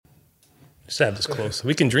Just have this close.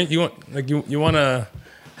 We can drink. You want to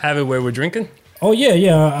have it where we're drinking? Oh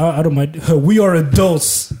yeah. I don't mind. We are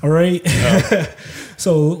adults, all right. Oh.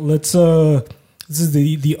 So let's. This is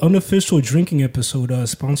the unofficial drinking episode,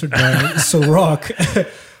 sponsored by Ciroc.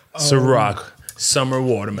 Ciroc summer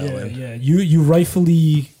watermelon. Yeah. You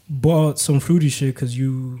rightfully bought some fruity shit because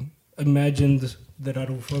you imagined that I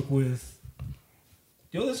don't fuck with.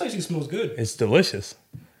 Yo, this actually smells good. It's delicious.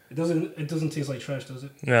 It doesn't taste like trash, does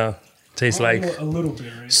it? No, tastes like a little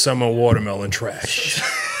bit, right? Summer watermelon trash.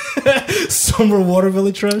 Summer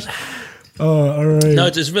watermelon trash. All right. No,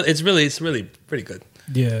 it's really pretty good.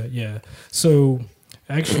 Yeah. So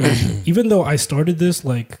actually, even though I started this,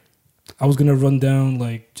 like, I was gonna run down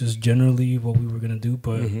like just generally what we were gonna do,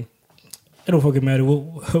 but it don't fucking matter.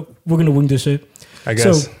 We're gonna wing this shit. I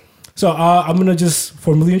guess. So I'm gonna just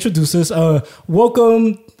formally introduce this.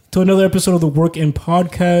 Welcome to another episode of the Work In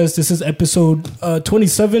Podcast. This is episode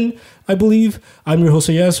 27, I believe. I'm your host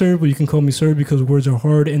Yasser, but you can call me sir because words are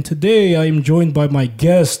hard. And today I am joined by my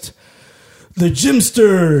guest, the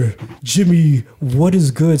Gymster, Jimmy. What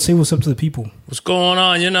is good? Say what's up to the people. What's going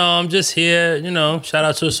on? I'm just here. Shout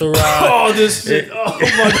out to Ciroc. Oh, this shit. Oh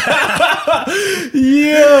my god.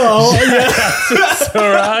 Yeah.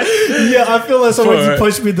 Ciroc. Yeah, I feel like somebody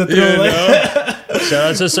punched me in the throat.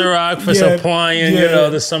 Shout out to Ciroc for supplying,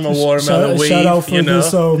 the summer watermelon weed. Shout out for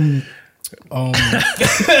this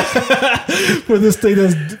for this thing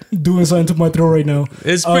that's doing something to my throat right now.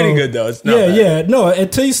 It's pretty good though. It's not bad. Yeah. No,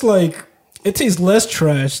 it tastes less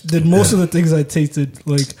trash than most of the things I tasted.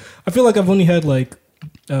 Like, I feel like I've only had like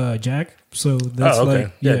Jack, so that's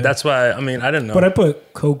like that's why. I didn't know, but I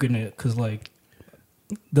put Coke in it because like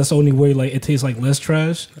that's the only way like it tastes like less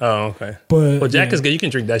trash. Oh, okay. But Jack is good. You can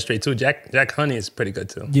drink that straight too. Jack honey is pretty good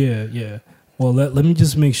too. Yeah. Well, let me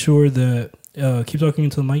just make sure that keep talking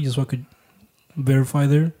into the mic just so I could verify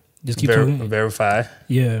there. Just keep talking. Verify.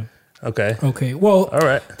 Yeah. Okay. Well, all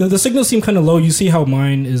right. The signal seemed kind of low. You see how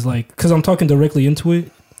mine is like, because I'm talking directly into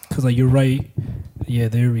it. Because like you're right. Yeah,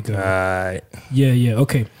 there we go. All right. Yeah.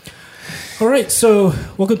 Okay. All right. So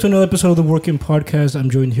welcome to another episode of the Working Podcast. I'm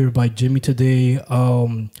joined here by Jimmy today.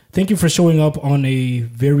 Thank you for showing up on a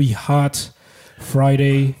very hot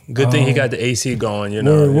Friday. Good thing he got the AC going,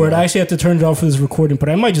 Where I actually have to turn it off for this recording, but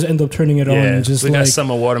I might just end up turning it on and just we got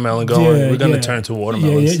summer watermelon going. We're gonna turn it to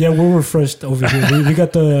watermelons. Yeah, we're refreshed over here. we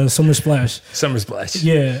got the summer splash. Summer splash.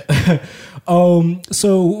 Yeah.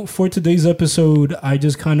 So for today's episode, I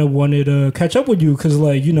just kind of wanted to catch up with you because,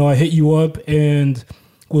 I hit you up and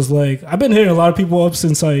was like, I've been hitting a lot of people up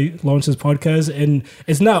since I launched this podcast, and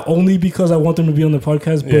it's not only because I want them to be on the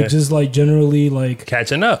podcast, but just like generally like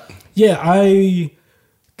catching up. Yeah, I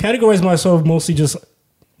categorize myself mostly just,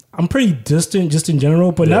 I'm pretty distant just in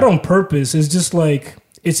general, but not on purpose. It's just like,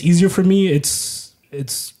 it's easier for me. It's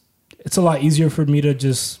a lot easier for me to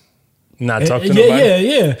just not talk to nobody.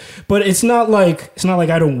 Yeah. But it's not like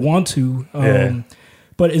I don't want to.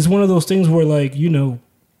 But it's one of those things where like,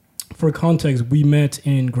 for context, we met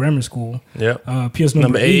in grammar school. Yeah. PS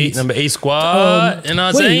number 8. Number 8 squad. You know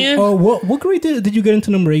what I'm saying? What grade did you get into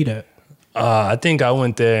number 8 at? I think I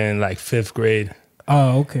went there in like 5th grade.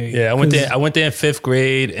 Oh, okay. Yeah, I went there in 5th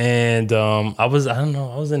grade, and I was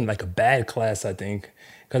in like a bad class, I think,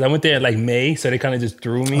 because I went there in like May, so they kind of just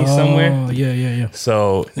threw me somewhere. Oh, yeah.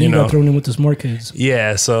 So you got thrown in with the smart kids.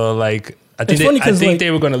 Yeah, so like I think they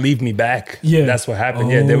were gonna leave me back. Yeah, that's what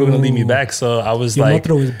happened. Yeah, they were gonna leave me back. So I was like, my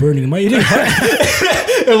throat is burning. Am I eating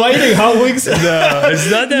hot wings? No, it's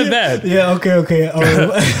not that bad. Yeah, okay.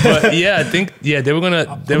 But yeah, I think they were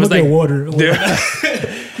gonna. There was like water.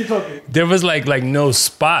 Keep talking. There was like no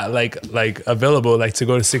spot like available like to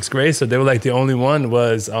go to 6th grade. So they were like the only one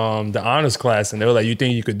was the honors class, and they were like, "You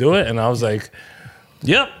think you could do it?" And I was like,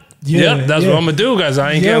 "Yep." That's what I'm gonna do, guys.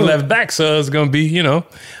 I ain't getting left back, so it's gonna be,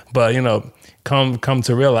 But come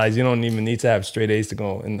to realize you don't even need to have straight A's to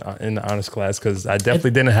go in the honors class, because I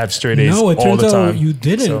definitely didn't have straight A's all the time. No, it turns out you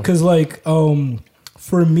didn't, because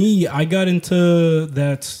for me, I got into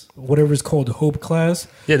that whatever it's called, Hope class.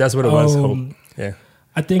 Yeah, that's what it was. Hope. Yeah,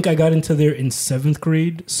 I think I got into there in 7th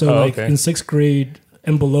grade. So in 6th grade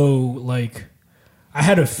and below, like I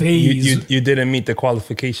had a phase. You didn't meet the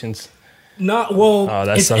qualifications. Not well. Oh,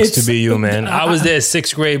 that sucks to be you, man. I was there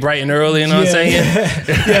 6th grade, bright and early. You know what I'm saying?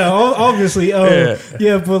 Yeah, obviously.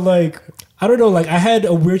 But like, I don't know. Like, I had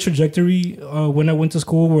a weird trajectory when I went to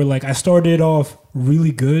school, where like I started off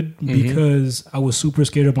really good because I was super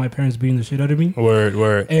scared of my parents beating the shit out of me.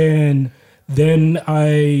 Word. And then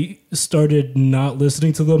I started not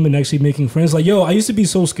listening to them and actually making friends. Like, I used to be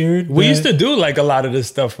so scared. We used to do like a lot of this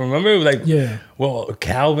stuff. Remember? Like, well,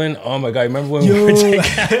 Calvin. Oh my God. Remember when we were taking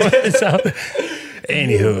Calvin?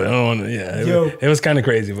 Anywho, I don't want to. Yeah, it was kind of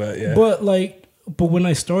crazy, but yeah. But when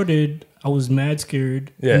I started, I was mad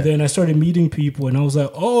scared. Yeah. And then I started meeting people, and I was like,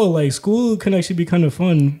 oh, like school can actually be kind of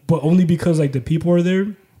fun, but only because like the people are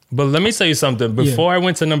there. But let me tell you something. Before I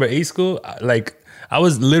went to number 8 school, I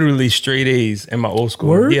was literally straight A's in my old school.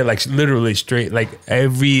 Word? Yeah, like literally straight. Like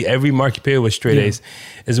every market period was straight A's.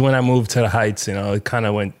 Is when I moved to the Heights. You know, it kind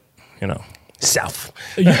of went, south.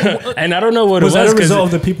 And I don't know what was it was. Was that a result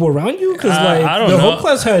of the people around you? Because I don't know. The whole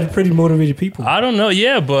class had pretty motivated people. I don't know.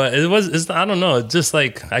 Yeah, but I don't know. Just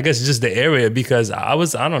like, I guess just the area, because I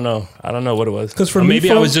don't know. I don't know what it was. Because for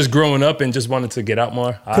maybe I was just growing up and just wanted to get out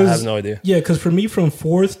more. I have no idea. Yeah, because for me, from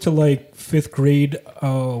 4th to like 5th grade,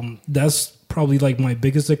 that's probably like my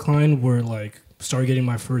biggest decline, where like started getting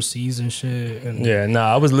my first C's and shit. And yeah,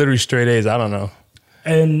 I was literally straight A's. I don't know.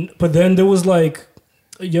 But then there was like,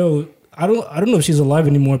 I don't know if she's alive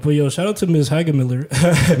anymore, but shout out to Miss Hagemiller.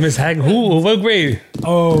 Miss who? What grade? That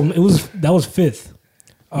was 5th.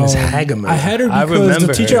 Miss Hagemiller. I had her because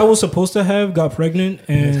the teacher I was supposed to have got pregnant,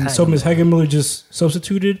 and so Miss Hagemiller just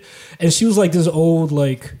substituted, and she was like this old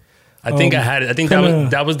like. I think I had it. I think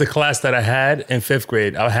that was the class that I had in 5th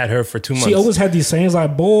grade. I had her for 2 months. She always had these sayings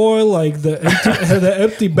like, "Boy, like the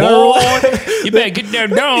empty barrel." Boy, you better get that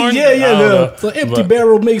down. The empty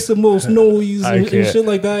barrel makes the most noise and shit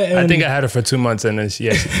like that. And I think I had her for 2 months, and then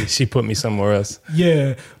she put me somewhere else.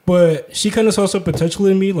 Yeah, but she kind of saw some potential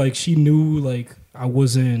in me. Like she knew like I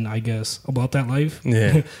wasn't, I guess, about that life.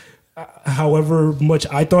 Yeah. However much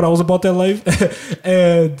I thought I was about that life,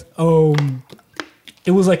 and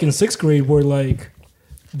it was like in 6th grade where like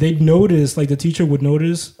they'd notice, like the teacher would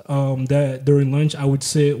notice that during lunch I would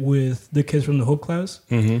sit with the kids from the Hope class,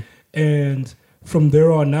 and from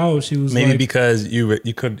there on out she was maybe because you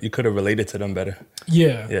could have related to them better.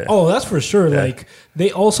 Yeah. Oh, that's for sure. Yeah. Like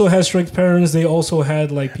they also had strict parents. They also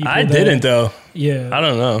had like people. I didn't though. Yeah. I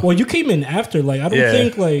don't know. Well, you came in after. Like I don't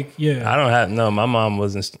think like I don't have my mom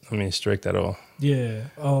wasn't strict at all. Yeah.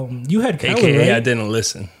 You had Kyler, AKA right? I didn't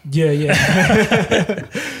listen. Yeah.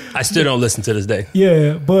 I still don't listen to this day.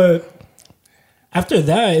 Yeah, but after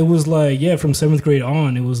that, it was like, from 7th grade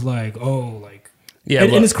on, it was like, and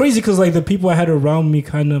it's crazy because like the people I had around me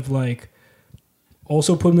kind of like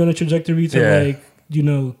also put me on a trajectory to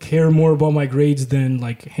care more about my grades than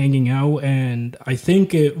like hanging out, and I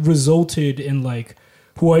think it resulted in like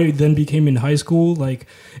who I then became in high school. Like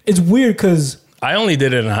it's weird because. I only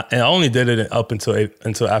did it up until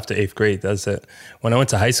after 8th grade. That's it. When I went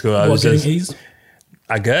to high school, I was just A's?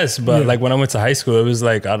 I guess, but like when I went to high school, it was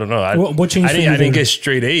like I don't know. What changed? I didn't get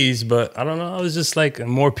straight A's, but I don't know. I was just like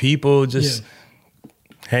more people just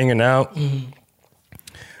hanging out. Mm-hmm.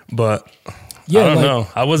 But I don't know.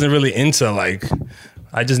 I wasn't really into like.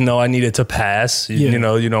 I just know I needed to pass. You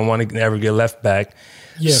know, you don't want to ever get left back.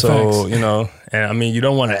 Yeah, so facts. And I mean, you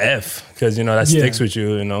don't want to F because that sticks with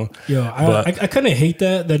you. I kind of hate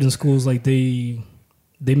that in schools like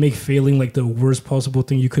they make failing like the worst possible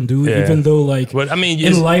thing you can do, even though like but, I mean,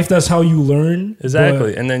 in life that's how you learn.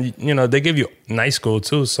 Exactly, and then they give you night school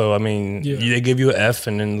too. So I mean, they give you an F,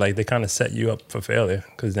 and then like they kind of set you up for failure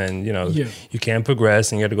because then you can't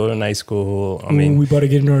progress and you have to go to night school. I mean, we better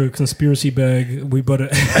get in our conspiracy bag. We better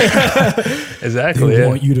exactly. They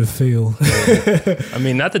want you to fail. I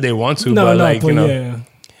mean, not that they want to, but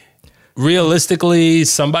realistically,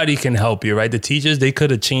 somebody can help you, right? The teachers, they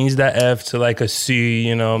could have changed that F to like a C,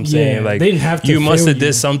 you know what I'm saying? Like, they didn't have to you must have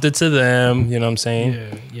did something to them, you know what I'm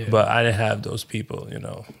saying? Yeah. But I didn't have those people,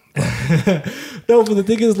 No, but the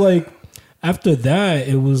thing is, like, after that,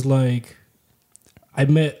 it was like, I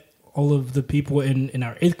met all of the people in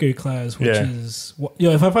our 8th grade class, which is,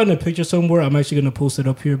 if I find a picture somewhere, I'm actually going to post it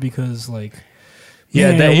up here because, like,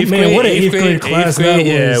 yeah, that 8th grade, what an 8th grade class that was.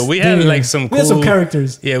 Yeah, we had like some cool... We had some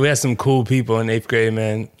characters. Yeah, we had some cool people in 8th grade,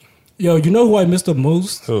 man. Yo, you know who I missed the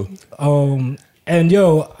most? Who? And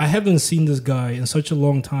I haven't seen this guy in such a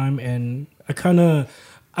long time, and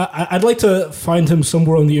I'd like to find him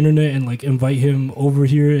somewhere on the internet and like invite him over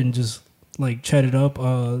here and just like chat it up.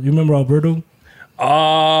 You remember Alberto?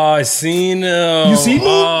 Oh, I seen him. You seen him?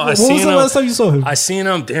 When was the last time you saw him? I seen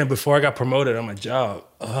him. Damn, before I got promoted on my job.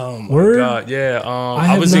 Oh my Word? God, yeah.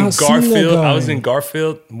 I was in Garfield. I was in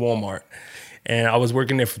Garfield Walmart, and I was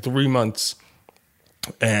working there for 3 months.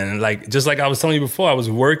 And like, just like I was telling you before, I was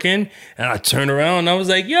working, and I turned around and I was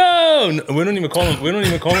like, "Yo!" We don't even call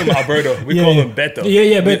him Alberto. We call him Beto.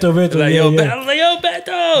 Yeah, Beto. Like, yo, I was like, "Yo,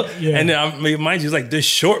 Beto!" Yeah. And then mind you, he's like this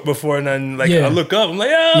short before, and then like I look up, I'm like,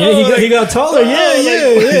 "Yo!" Yeah, he got taller.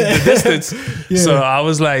 The distance. So I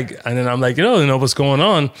was like, and then I'm like, you know what's going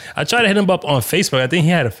on? I tried to hit him up on Facebook. I think he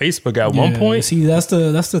had a Facebook at one point. See, that's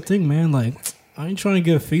the thing, man. Like, I ain't trying to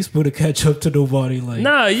get Facebook to catch up to nobody. Like,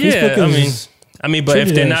 nah, yeah. Facebook I mean, but if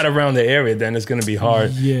they're not around the area, then it's gonna be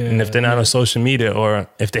hard. Yeah. And if they're not on social media, or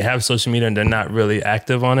if they have social media and they're not really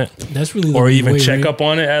active on it, that's really or even way, check right? up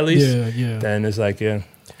on it at least. Yeah. Then it's like, yeah.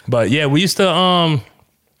 But yeah, we used to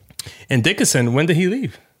in Dickinson. When did he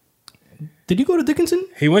leave? Did he go to Dickinson?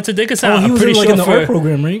 He went to Dickinson. Oh, he I'm was pretty in, like, sure in the art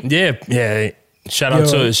program, right? Yeah. Shout out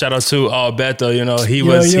to Alberto. You know, he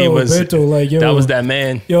was Alberto, like, that was that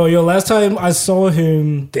man. Yo, last time I saw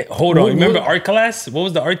him. Hold on, remember art class? What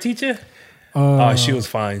was the art teacher? She was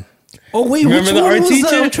fine. Oh wait, remember which the one art was teacher?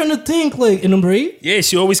 that? I'm trying to think. Like in number 8. Yeah,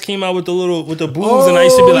 she always came out with the boobs, and I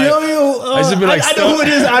used to be like, I used to be like, I know who it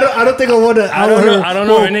is. I don't think I want to. I don't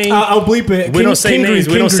know her name. I'll bleep it. We don't say names.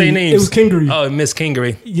 We don't say names. It was Kingery. Oh, Miss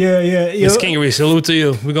Kingery. Yeah. Miss Kingery, salute to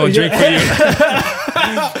you. We're gonna drink for you.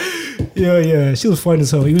 Yeah. She was fine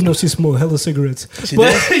as hell, even though she smoked hella cigarettes. She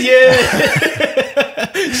did?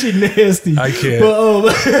 Yeah. She nasty. I can't.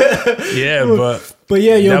 But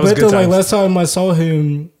yeah, Beto, like last time I saw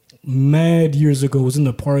him mad years ago was in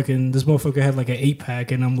the park, and this motherfucker had like an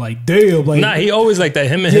 8-pack, and I'm like, damn. Like, nah, he always like that.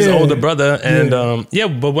 Him and his older brother, and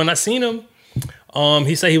but when I seen him,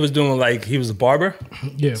 he said he was doing like, he was a barber,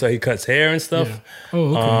 so he cuts hair and stuff. Yeah.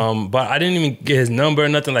 Oh, okay. But I didn't even get his number or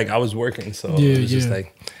nothing. Like I was working, so it was just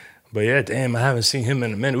like. But yeah, damn, I haven't seen him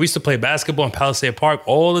in a minute. We used to play basketball in Palisade Park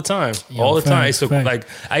all the time. I used to like,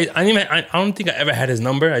 I don't think I ever had his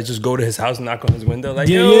number. I just go to his house and knock on his window, like,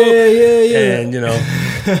 yo. Yeah. And, you know,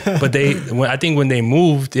 but I think when they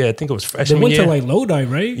moved, I think it was freshman year. They went to like Lodi,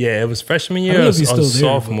 right? Yeah, it was freshman year or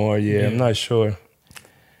sophomore year. I'm not sure.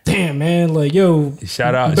 Damn, man, like, yo.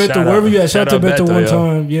 Shout out. Beto, wherever you at. Shout out to Beto one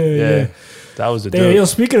time. Yeah. That was the dude. Yo,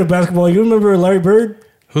 speaking of basketball, you remember Larry Bird?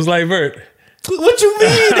 Who's Larry Bird? What you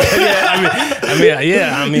mean?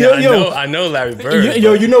 I know Larry Bird.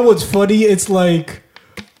 Yo, you know what's funny? It's like,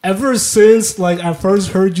 ever since like I first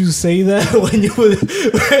heard you say that when you was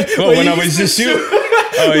when I used to shoot.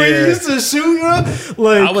 You used to shoot,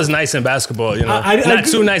 like I was nice in basketball, you know. Not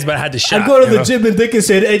too nice, but I had to shot. I go to the gym in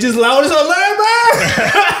Dickinson and just loud as a Larry Bird.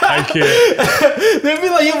 I can't. They'd be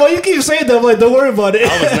like, yo, why you keep saying that? I'm like, don't worry about it.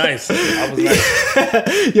 I was nice.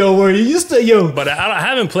 Yo, word, you used to, but I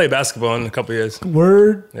haven't played basketball in a couple of years.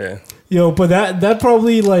 Word. Yeah. Yo, but that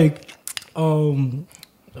probably like, you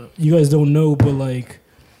guys don't know, but like.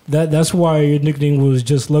 That's why your nickname was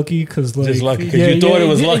Just Lucky, because like Just Lucky, because you thought it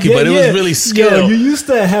was lucky, but it was really skill. You used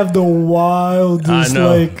to have the wildest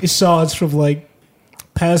like shots from like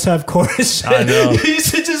past half court. I know. You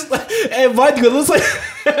used to just like, and mind you, it looks like.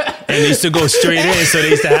 And they used to go straight in, so they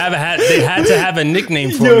used to had to have a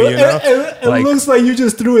nickname for me, you know. It looks like you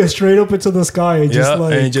just threw it straight up into the sky and just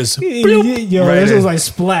like, and just bloop, right this was like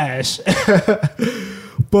splash.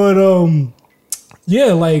 But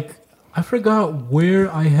like. I forgot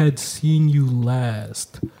where I had seen you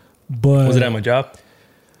last, but was it at my job?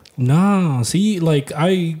 Nah, see, like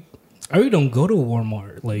I really don't go to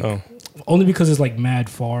Walmart, like only because it's like mad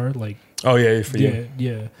far. Like for you.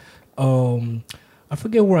 Yeah. I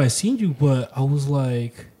forget where I seen you, but I was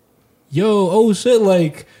like, yo, oh shit,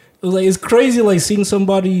 like it's crazy, like seeing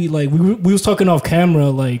somebody like we was talking off camera,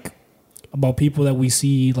 like. About people that we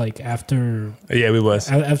see like after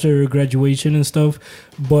after graduation and stuff,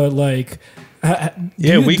 but like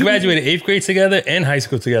we graduated 8th grade together and high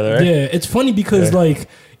school together, right? Yeah, it's funny because like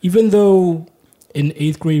even though in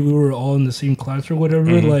 8th grade we were all in the same class or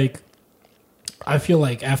whatever, like I feel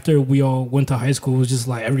like after we all went to high school, it was just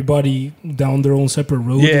like everybody down their own separate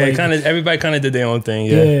road. Yeah, like, everybody kind of did their own thing.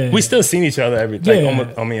 Yeah, we still seen each other every day.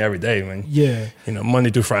 Every day, man. Yeah, you know, Monday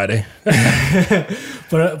through Friday.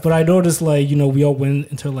 but I noticed like we all went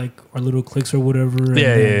into like our little cliques or whatever.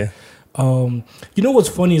 And you know what's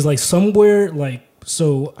funny is like somewhere like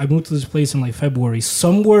so I moved to this place in like February.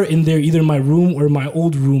 Somewhere in there, either my room or my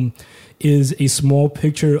old room, is a small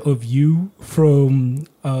picture of you from.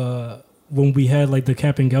 When we had like the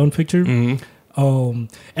cap and gown picture, and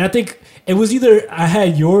I think it was either I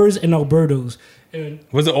had yours and Alberto's. And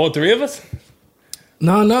was it all three of us?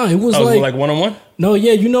 No, it was like one-on-one. No,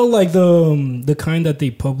 yeah, you know, like the kind that they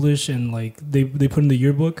publish and like they put in the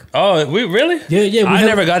yearbook. Oh, we really? Yeah. I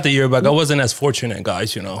never got the yearbook. I wasn't as fortunate,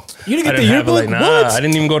 guys. You know, you didn't get the yearbook. What? I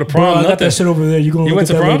didn't even go to prom. Bro, I got that shit over there. You went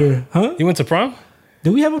to prom? Later. Huh? You went to prom?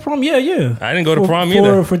 Did we have a prom? Yeah. I didn't go to prom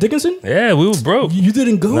either. For Dickinson? Yeah, we were broke. You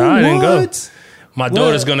didn't go? No, I didn't go. My What?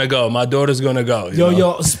 daughter's gonna go.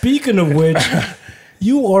 Yo, speaking of which,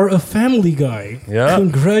 you are a family guy. Yeah.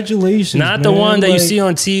 Congratulations. Not the one that you see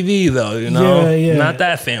on TV though, you know? Yeah. Not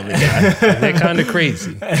that family guy. They're kind of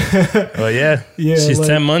crazy. But yeah, she's like,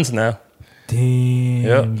 10 months now. Damn.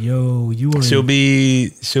 Yep. Yo, you are... She'll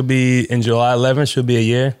be in July 11th, she'll be a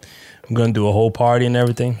year. We're gonna do a whole party and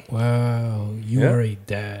everything. Wow, you are a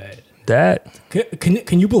dad. Dad.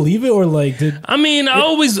 Can you believe it, or like did? I mean, I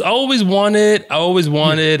always wanted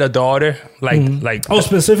a daughter, like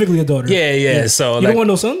specifically a daughter. Yeah. So you don't want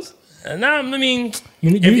no sons? Nah, I mean,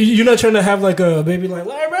 you're not trying to have like a baby like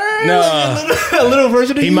Larry Bird. No, a little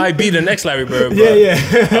version of he you? might be the next Larry Bird. But,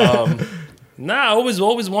 yeah. Nah, I always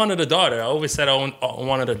wanted a daughter. I always said I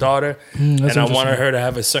wanted a daughter, and I wanted her to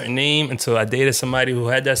have a certain name until I dated somebody who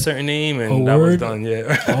had that certain name, and that was done.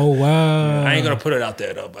 Yeah. Oh wow. I ain't gonna put it out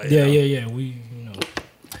there though. But, yeah. We,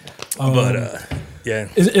 but yeah.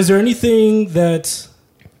 Is there anything that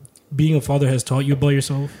being a father has taught you about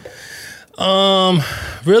yourself?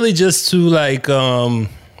 Really just to like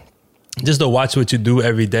just to watch what you do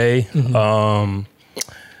every day.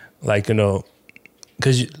 Like,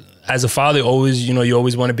 because as a father, always, you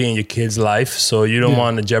always want to be in your kid's life, so you don't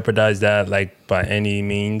want to jeopardize that like by any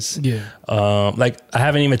means. Yeah. Like I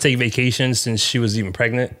haven't even taken vacations since she was even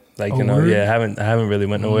pregnant. Like, word? I haven't really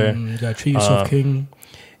went nowhere. You gotta treat yourself, king.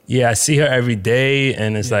 Yeah, I see her every day,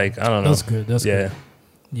 and it's like, I don't know. That's good. That's good.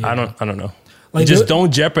 Yeah. I don't know. Like just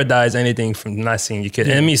don't jeopardize anything from not seeing your kid.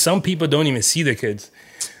 And I mean, some people don't even see their kids.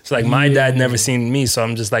 So like my dad never seen me, so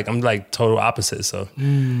I'm like total opposite. So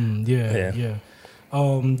yeah.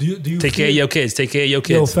 Do you take care of your kids? Take care of your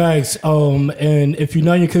kids. No, facts. And if you're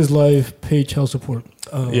not in your kid's life, pay child support.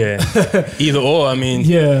 Either or. I mean,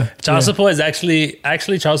 child support is actually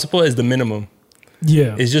child support is the minimum.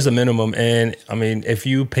 Yeah, it's just a minimum, and I mean, if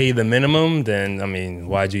you pay the minimum, then I mean,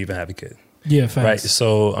 why'd you even have a kid? Yeah, facts. Right.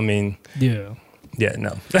 So I mean, no.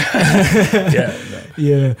 No.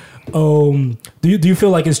 Do you feel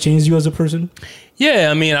like it's changed you as a person?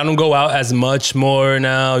 Yeah, I mean, I don't go out as much more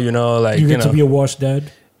now. Like you get to be a washed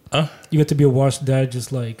dad. You get to be a washed dad,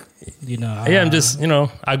 just like I'm just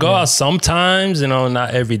I go out sometimes.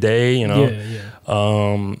 Not every day.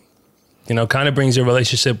 Kind of brings your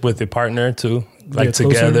relationship with your partner too, like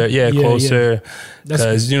together. Closer.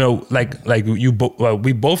 Because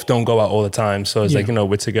we both don't go out all the time, so it's like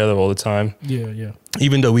we're together all the time. Yeah.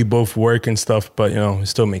 Even though we both work and stuff, but we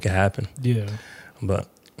still make it happen. Yeah. But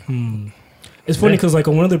it's funny because like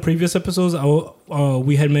on one of the previous episodes,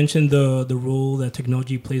 we had mentioned the role that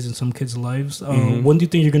technology plays in some kids' lives. When do you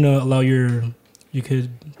think you're gonna allow your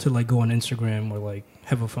kid to like go on Instagram or like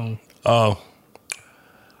have a phone?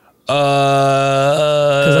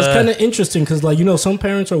 Because that's kind of interesting. Because like some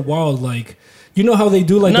parents are wild. Like how they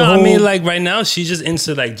do like. No, I mean like right now she's just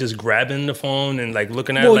into like just grabbing the phone and like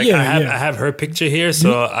looking at it. Like I have her picture here,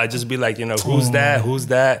 so I just be like who's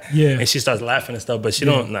that? Yeah, and she starts laughing and stuff. But she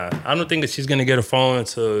don't. Nah, I don't think that she's gonna get a phone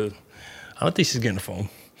until. I don't think she's getting a phone.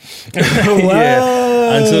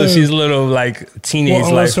 Until she's a little like teenage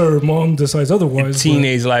unless life. her mom decides otherwise.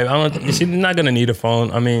 Teenage life. She's not gonna need a phone.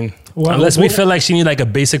 I mean, unless we feel like she need like a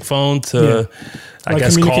basic phone to, I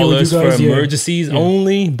guess, call us for emergencies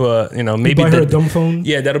only. But maybe buy her a dumb phone.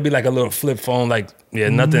 Yeah, that'll be like a little flip phone. Like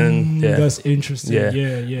nothing. Yeah, that's interesting.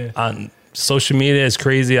 Yeah. Social media is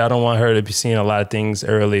crazy. I don't want her to be seeing a lot of things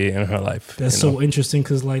early in her life. That's so interesting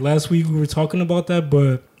because like last week we were talking about that,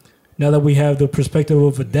 but. Now that we have the perspective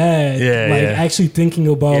of a dad, actually thinking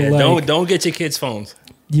about don't get your kids' phones.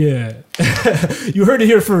 Yeah, you heard it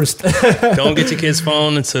here first. Don't get your kids'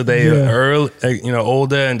 phone until they are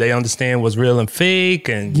older and they understand what's real and fake.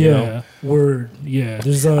 And word. Yeah,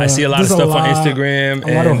 I see a lot of stuff on Instagram.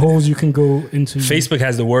 A lot of holes you can go into. Facebook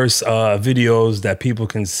has the worst videos that people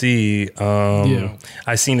can see.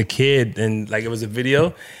 I seen a kid and like it was a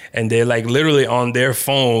video. And they're like literally on their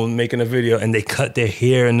phone making a video and they cut their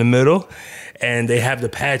hair in the middle and they have the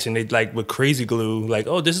patch and they like with crazy glue, like,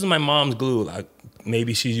 oh, this is my mom's glue. Like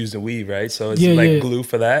maybe she's using weave, right? So it's glue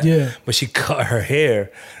for that. Yeah. But she cut her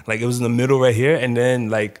hair. Like it was in the middle right here. And then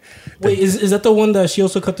like wait, is that the one that she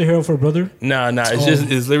also cut the hair off her brother? No.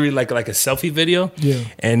 It's literally like a selfie video. Yeah.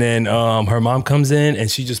 And then her mom comes in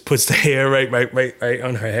and she just puts the hair right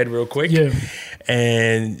on her head real quick. Yeah.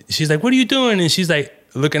 And she's like, what are you doing? And she's like,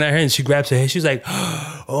 looking at her and she grabs her head. She's like,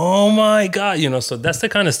 oh my God. So that's the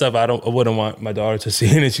kind of stuff I wouldn't want my daughter to see.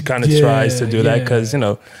 And she kind of tries to do that because,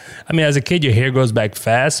 I mean, as a kid, your hair grows back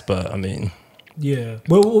fast, but I mean. Yeah.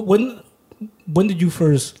 Well, when did you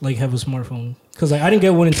first like have a smartphone? Because like, I didn't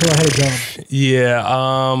get one until I had a job.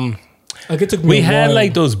 Yeah. Like it took me we had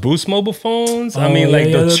like those Boost mobile phones. I mean,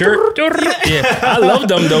 like the chirp. Yeah, I love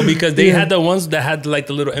them though because they had the ones that had like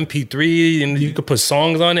the little MP3 and you could put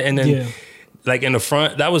songs on it and then like in the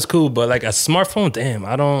front. That was cool, but like a smartphone, damn,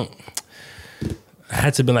 I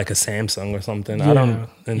had to be like a Samsung or something.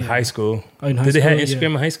 In high school. Did they have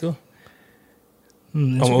Instagram in high school?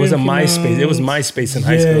 It was a MySpace. It was MySpace in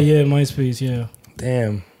high school. Yeah, MySpace, yeah.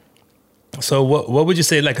 Damn. So what would you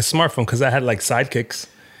say like a smartphone? Because I had like sidekicks,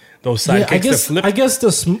 those sidekicks that flip. I guess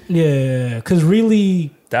because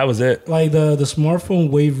really that was it. Like the smartphone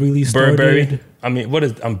wave really started. Burberry. I mean, what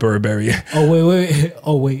is Burberry?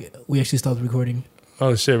 Oh wait, we actually stopped recording.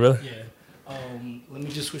 Oh shit, really? Yeah. Let me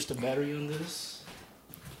just switch the battery on this.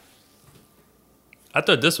 I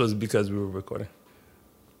thought this was because we were recording.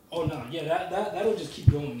 Oh no, yeah, that'll just keep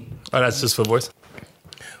going. Oh, that's just for voice.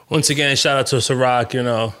 Once again, shout out to Ciroc. You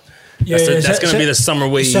know, Yeah, that's gonna be the summer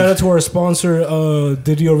wave. Shout out to our sponsor.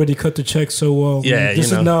 Did he already cut the check? So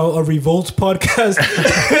this is now a Revolt podcast.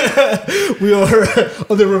 We are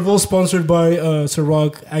on the Revolt, sponsored by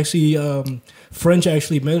Ciroc. Actually, French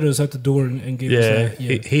actually met us at the door and gave us that.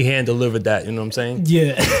 Yeah, he hand delivered that. You know what I'm saying?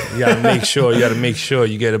 Yeah. You gotta make sure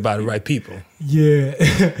you get it by the right people. Yeah.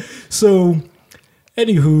 So.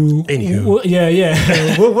 Anywho.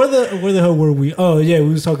 Yeah. where the hell were we? Oh yeah, we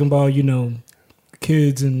was talking about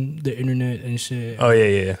kids and the internet and shit. Oh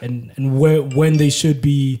yeah. And when they should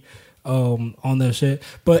be on that shit.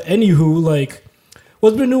 But anywho, like,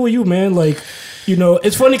 what's been new with you, man? Like,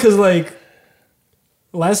 it's funny because like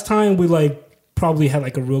last time we like probably had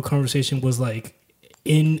like a real conversation was like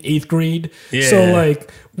in 8th grade. Yeah. So like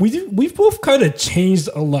we've both kind of changed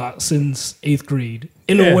a lot since 8th grade.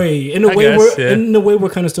 In a way, we're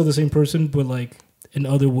kind of still the same person, but like in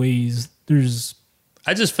other ways,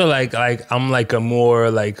 I just feel like I'm like a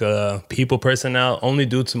more like a people person now, only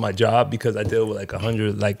due to my job because I deal with like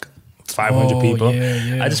 100, like 500 people.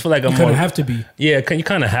 Yeah. I just feel like I'm kind of have to be. Yeah, you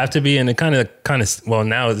kind of have to be, and it kind of well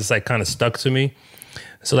now it's like kind of stuck to me.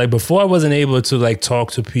 So like before I wasn't able to like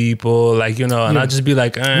talk to people like and I'd just be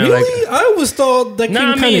like really? Like, I always thought that came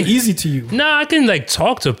kind of easy to you. Nah, I can like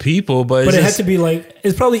talk to people, but it had to be like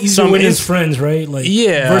it's probably easier when it's friends, right? Like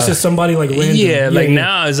versus somebody like random. Yeah, like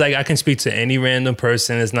now it's like I can speak to any random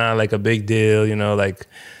person. It's not like a big deal, like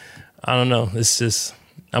I don't know. It's just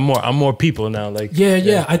I'm more people now. Like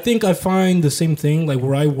yeah. I think I find the same thing. Like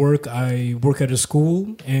where I work at a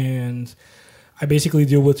school and I basically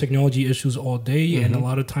deal with technology issues all day, and a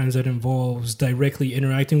lot of times that involves directly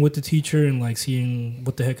interacting with the teacher and like seeing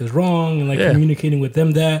what the heck is wrong and like communicating with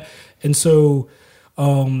them that. And so,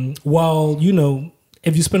 while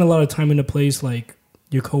if you spend a lot of time in a place, like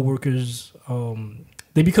your coworkers,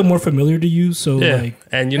 they become more familiar to you. So like,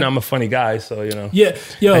 and I'm a funny guy, so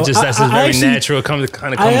that's very natural. Comes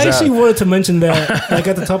I actually out. wanted to mention that, like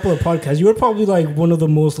at the top of the podcast, you were probably like one of the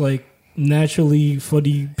most like naturally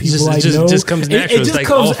funny people I know. It just comes natural. It just like,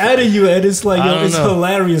 comes out of you, and it's like it's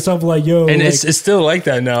hilarious. I'm like, and like, it's still like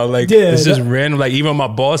that now. Like it's just random. Like even my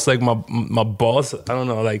boss, like my boss, I don't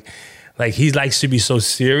know, like he likes to be so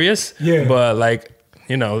serious. Yeah, but like.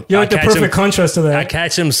 You're like the perfect contrast to that. I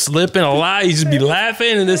catch him slipping a lot. He just be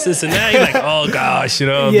laughing and this and that. He's like, oh gosh, Be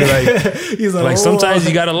like, he's like sometimes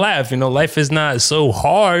you gotta laugh. Life is not so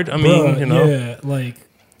hard. I mean, yeah, like.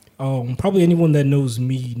 Probably anyone that knows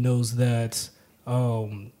me knows that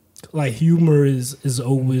like humor is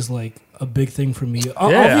always like a big thing for me.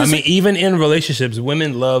 I mean, even in relationships,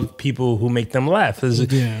 women love people who make them laugh.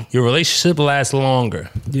 Your relationship lasts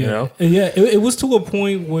longer. Yeah, it was to a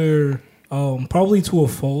point where probably to a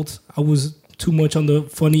fault, I was too much on the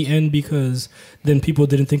funny end because then people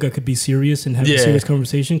didn't think I could be serious and have a serious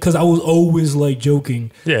conversation because I was always like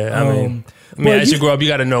joking. Yeah, I mean, as you grow up, you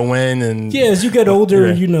got to know when and as you get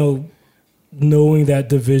older, knowing that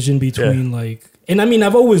division between like, and I mean,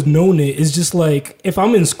 I've always known it. It's just like if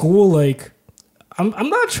I'm in school, like I'm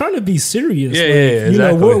not trying to be serious.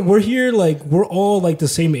 Exactly. We're here like we're all like the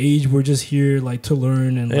same age. We're just here like to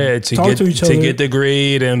learn and like, talk to each other, to get the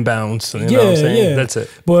grade and bounce. You know what I'm saying? That's it.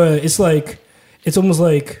 But it's like it's almost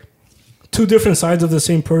like two different sides of the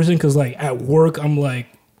same person. Because like at work, I'm like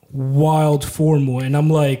wild formal, and I'm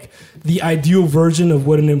like the ideal version of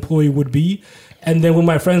what an employee would be. And then with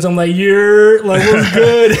my friends, I'm like, you're like, what's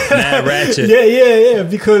good? Mad ratchet. Yeah.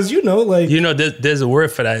 Because, there's a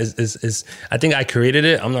word for that. Is I think I created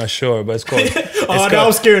it. I'm not sure, but it's called.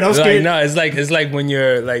 I'm scared. Like, no, it's like when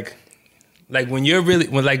you're like when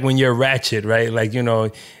you're ratchet, right? Like,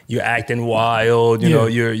 you're acting wild,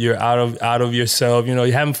 you're out of yourself,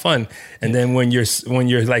 you're having fun. And then when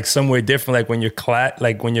you're like somewhere different, like when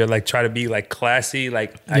you're like try to be like classy,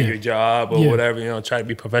 like at your job or whatever, try to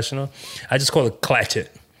be professional. I just call it clatchet.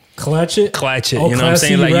 Clatchet? Clatchet, you know what I'm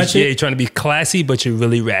saying? Like you're trying to be classy, but you're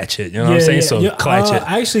really ratchet. You know what I'm saying? So clatchet.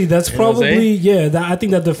 Actually, that's probably I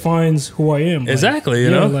think that defines who I am. Exactly.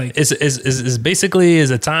 Like, it's basically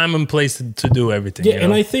is a time and place to do everything. Yeah,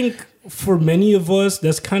 and I think for many of us,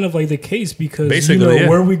 that's kind of like the case because basically,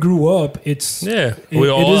 where we grew up, it's we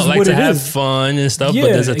all like to have fun and stuff, but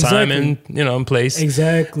there's a time and and place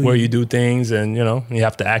where you do things, and you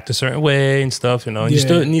have to act a certain way and stuff, and you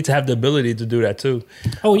still need to have the ability to do that too.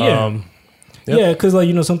 Oh yeah, yeah, because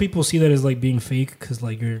like some people see that as like being fake because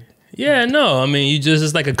like you're. Yeah, no, I mean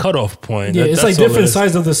it's like a cutoff point. Yeah, it's like different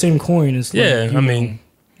sides of the same coin. It's like, I mean.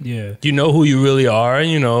 Yeah, you know who you really are,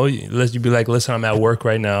 and let you be like, listen, I'm at work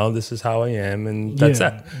right now. This is how I am, and that's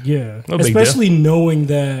that. Yeah, especially knowing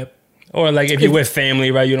that. Or like if you're with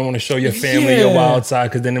family, right? You don't want to show your family your wild side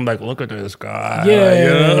because then they're like, look at this guy.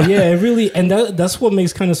 Yeah, yeah, really, and that's what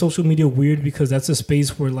makes kind of social media weird because that's a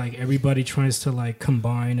space where like everybody tries to like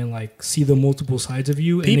combine and like see the multiple sides of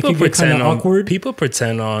you. People and it can get kind of awkward. People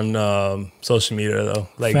pretend on social media though.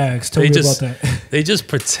 Like facts. Tell me about that. They just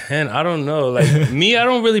pretend. I don't know. Like me, I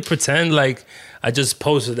don't really pretend like. I just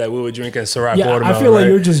posted that we were drinking Ciroc watermelon. I feel like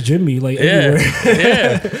you're just Jimmy, like everywhere.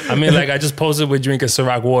 Yeah. I mean, like I just posted we're drinking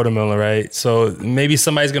Ciroc watermelon, right? So maybe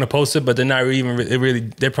somebody's gonna post it, but they're not even really.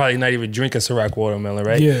 They're probably not even drinking Ciroc watermelon,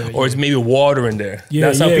 right? Yeah. Or it's maybe water in there. Yeah,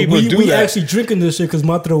 that's how people do that. We actually drinking this shit because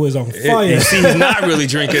my throat is on fire. You see, he's not really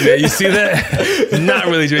drinking it. You see that? He's not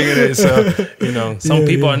really drinking it. So some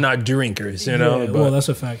people are not drinkers. But, well, that's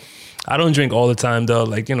a fact. I don't drink all the time though.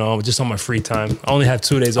 Like just on my free time. I only have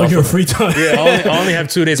 2 days off. Your free time? Yeah, I only have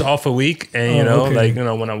 2 days off a week, and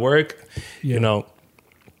when I work, I'm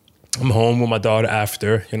home with my daughter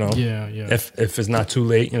after. If it's not too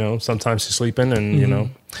late, sometimes she's sleeping,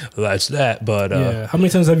 and that's that. But how many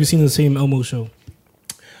times have you seen the same Elmo show?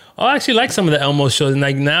 I actually like some of the Elmo shows, and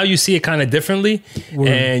like now you see it kind of differently. Word.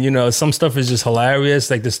 And some stuff is just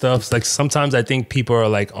hilarious. Like the stuff, like sometimes I think people are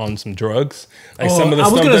like on some drugs. Like some of the I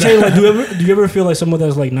was gonna say, like, do you ever feel like some of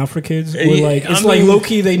that's like not for kids? Or like it's like low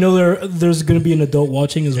key, they know there's gonna be an adult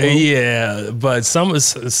watching as well. Yeah, but some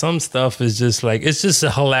stuff is just like it's just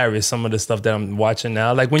hilarious. Some of the stuff that I'm watching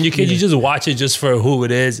now, like when you're kid, you just watch it just for who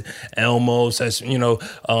it is. Elmo, says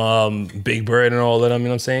Big Bird and all of them. You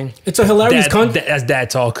know what I'm saying? It's a hilarious content. That's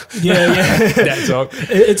dad talk. Yeah. Dad talk.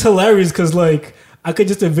 It's hilarious because like I could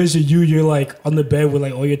just envision you're like on the bed with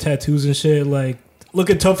like all your tattoos and shit, like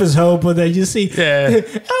looking tough as hell, but then you see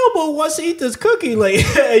Elmo wants to eat this cookie, like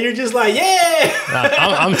and you're just like,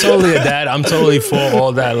 I'm totally a dad. I'm totally for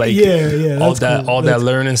all that, like all that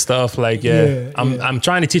learning stuff. Like I'm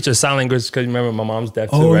trying to teach her sign language because remember my mom's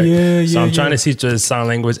deaf too, right? So I'm trying to teach her sign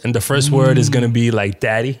language, and the first word is gonna be like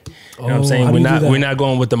daddy. You know what I'm saying? We're not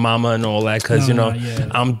going with the mama and all that because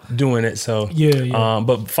I'm doing it. So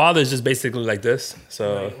but father is just basically like this.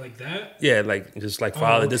 So like that? Yeah, like just like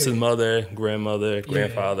father. This is mother, grandmother,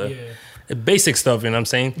 grandfather. Yeah. Basic stuff, you know what I'm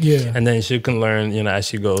saying? Yeah. And then she can learn, as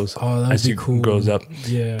she goes. Oh, that'd be cool. Grows up.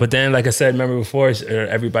 Yeah. But then, like I said, remember before,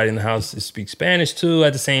 everybody in the house speaks Spanish too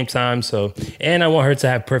at the same time. So, and I want her to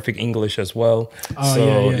have perfect English as well.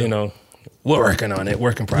 So, we're working on it.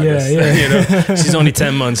 Work in progress. Yeah. She's only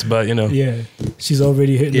 10 months, but Yeah. She's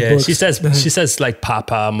already hitting the books. She says like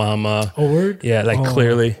papa, mama. Oh, word? Yeah, like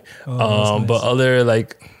clearly. Nice. But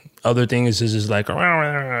other things is just like,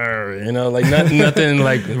 like nothing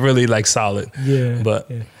like really like solid. Yeah.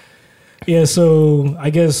 But so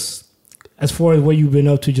I guess as far as what you've been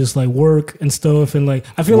up to, just like work and stuff, and like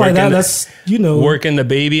I feel like that's work and the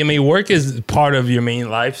baby. I mean, work is part of your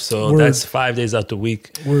main life, so that's 5 days out the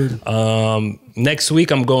week. Word. Next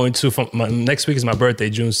week I'm going to. Next week is my birthday,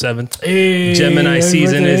 June 7th. Hey, Gemini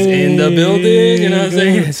season is in the building. You know what I'm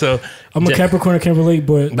saying? So I'm a Capricorn. I can't relate,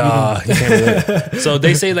 but you can't relate. So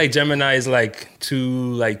they say like Gemini is like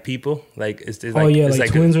two like people. Like it's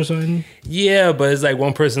like twins or something. Yeah, but it's like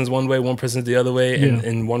one person's one way, one person's the other way,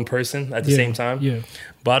 and one person at the same time. Yeah.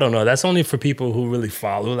 But I don't know. That's only for people who really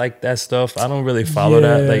follow like that stuff. I don't really follow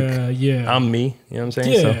that. Like I'm me. You know what I'm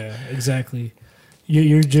saying? Yeah, exactly.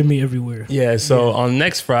 You're Jimmy everywhere. Yeah, so on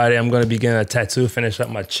next Friday, I'm going to be getting a tattoo, finish up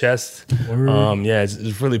my chest. Word.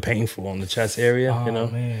 It's really painful on the chest area,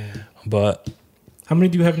 man. But how many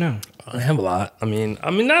do you have now? I have a lot. I mean,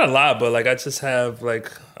 not a lot, but like I just have like,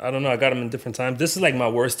 I don't know, I got them in different times. This is like my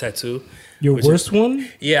worst tattoo. Your worst one?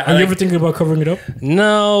 Yeah. Are you ever thinking about covering it up?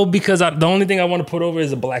 No, because the only thing I want to put over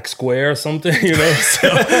is a black square or something, So,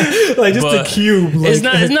 like just a cube. Like, it's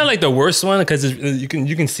not like the worst one because you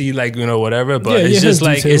can see like whatever, but it's just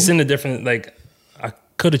like detail. It's in a different like. I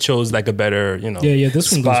could have chose like a better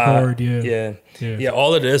this one was hard. Yeah.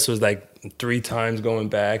 All of this was like 3 times going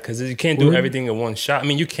back because you can't do everything in one shot. I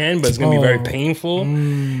mean, you can, but it's gonna be very painful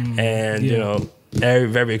and very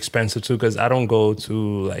very expensive too. Because I don't go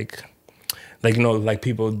to like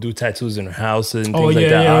people do tattoos in their houses and things like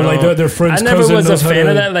that. Yeah, like their friends. I never was a fan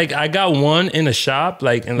of that. Like I got one in a shop,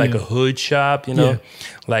 like in like a hood shop, like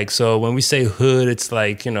Like, so when we say hood, it's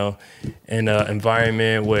like, you know, in an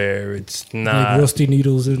environment where it's not like rusty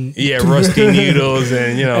needles and rusty needles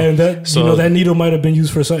and, you know, and that, so, you know, that needle might have been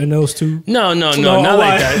used for something else too. No, not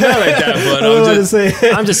like that. Not like that.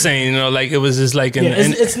 But I'm just saying, you know, like it was just like,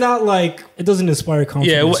 it's not like, it doesn't inspire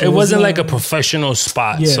confidence. Yeah, it wasn't like a professional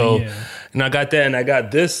spot. And I got that, and I got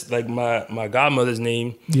this, like my godmother's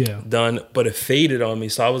name done, but it faded on me.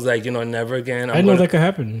 So I was like, you know, never again. I know that could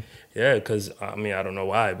happen. Yeah, because I mean, I don't know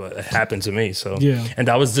why, but it happened to me. So and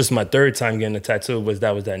that was just my third time getting a tattoo. Was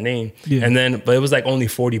that name? Yeah. And then, but it was like only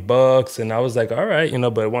 $40, and I was like, all right, you know,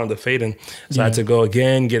 but it wanted to fade in, so I had to go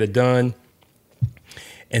again, get it done,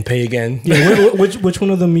 and pay again. Yeah, which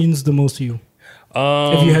one of them means the most to you?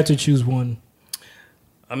 If you had to choose one.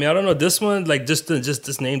 I mean, I don't know. This one, like just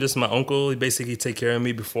this name, this is my uncle. He basically take care of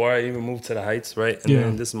me before I even moved to the Heights, right? And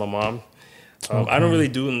then this is my mom. I don't really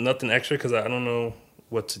do nothing extra because I don't know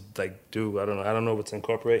what to like do. I don't know what to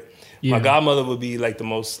incorporate. My godmother would be like the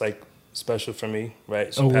most like special for me,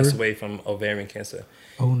 right? She passed away from ovarian cancer.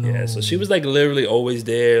 Oh no. Yeah, so she was like literally always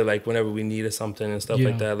there, like whenever we needed something and stuff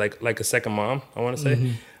like that, like a second mom, I want to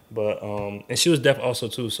say. But and she was deaf also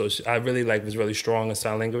too, so I really like was really strong in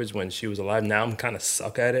sign language when she was alive. Now I'm kind of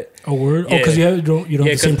suck at it. Oh word! Yeah. Oh, because you don't have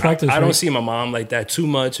the same practice. I don't see my mom like that too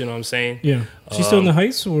much. You know what I'm saying? Yeah. She's still in the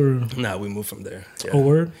Heights, or nah? We moved from there. Yeah. Oh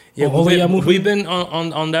word! Yeah, we've been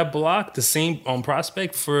on that block, the same on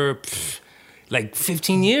Prospect for like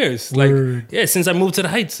 15 years. Word. Like since I moved to the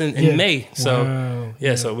Heights in May. So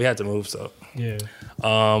so we had to move. So yeah.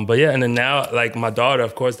 But yeah, and then now, like my daughter,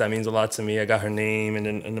 of course, that means a lot to me. I got her name, and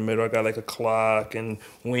then in the middle, I got like a clock and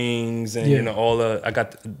wings, and you know I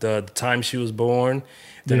got the time she was born.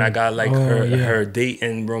 Then I got like her date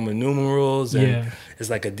in Roman numerals, and it's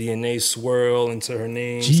like a DNA swirl into her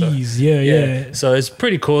name. Jeez, So it's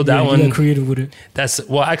pretty cool. That one, you got creative with it.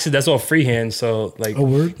 That's all freehand. So like,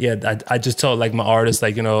 I just told like my artist,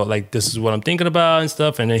 like, you know, like this is what I'm thinking about and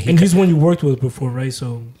stuff, and then he's one you worked with before, right?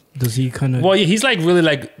 So. Does he kind of... Well, he's like really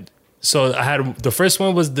like... So I had... The first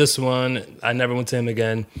one was this one. I never went to him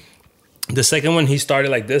again. The second one, he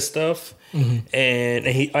started like this stuff. And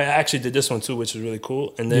I actually did this one too, which was really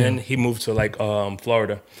cool. And then he moved to like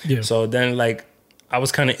Florida. Yeah. So then like I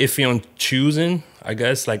was kind of iffy on choosing, I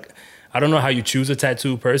guess. Like I don't know how you choose a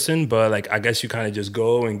tattoo person, but like I guess you kind of just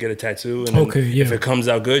go and get a tattoo. And then if it comes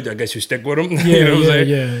out good, I guess you stick with him. You know what I'm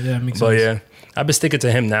saying? Yeah, makes sense. But yeah, I've been sticking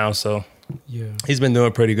to him now, so... Yeah, he's been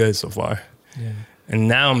doing pretty good so far. Yeah, and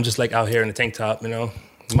now I'm just like out here in a tank top, you know.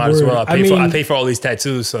 Might as well. I pay for all these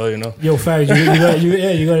tattoos, so you know. Yo, fact,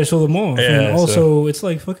 you gotta show them off. Yeah, and also, it's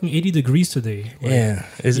like fucking 80 degrees today. Like,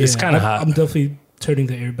 it's kind of hot. I'm definitely turning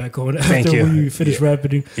the air back on after we finish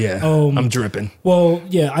rapping. Yeah, I'm dripping. Well,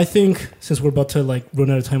 yeah, I think since we're about to like run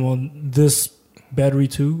out of time on this battery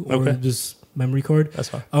too, or this memory card, that's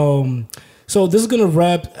fine. So this is going to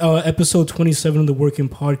wrap episode 27 of the Working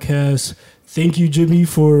Podcast. Thank you, Jimmy,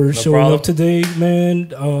 for showing up today, man.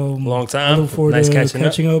 Long time. I look forward to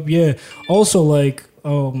catching up. Yeah. Also, like,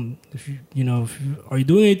 if you are you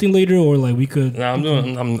doing anything later, or like we could?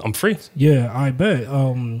 No, I'm free. Yeah, I bet.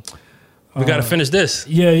 We got to finish this.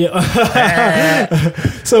 Yeah.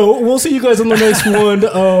 So we'll see you guys on the next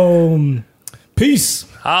one.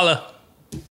 Peace. Holla.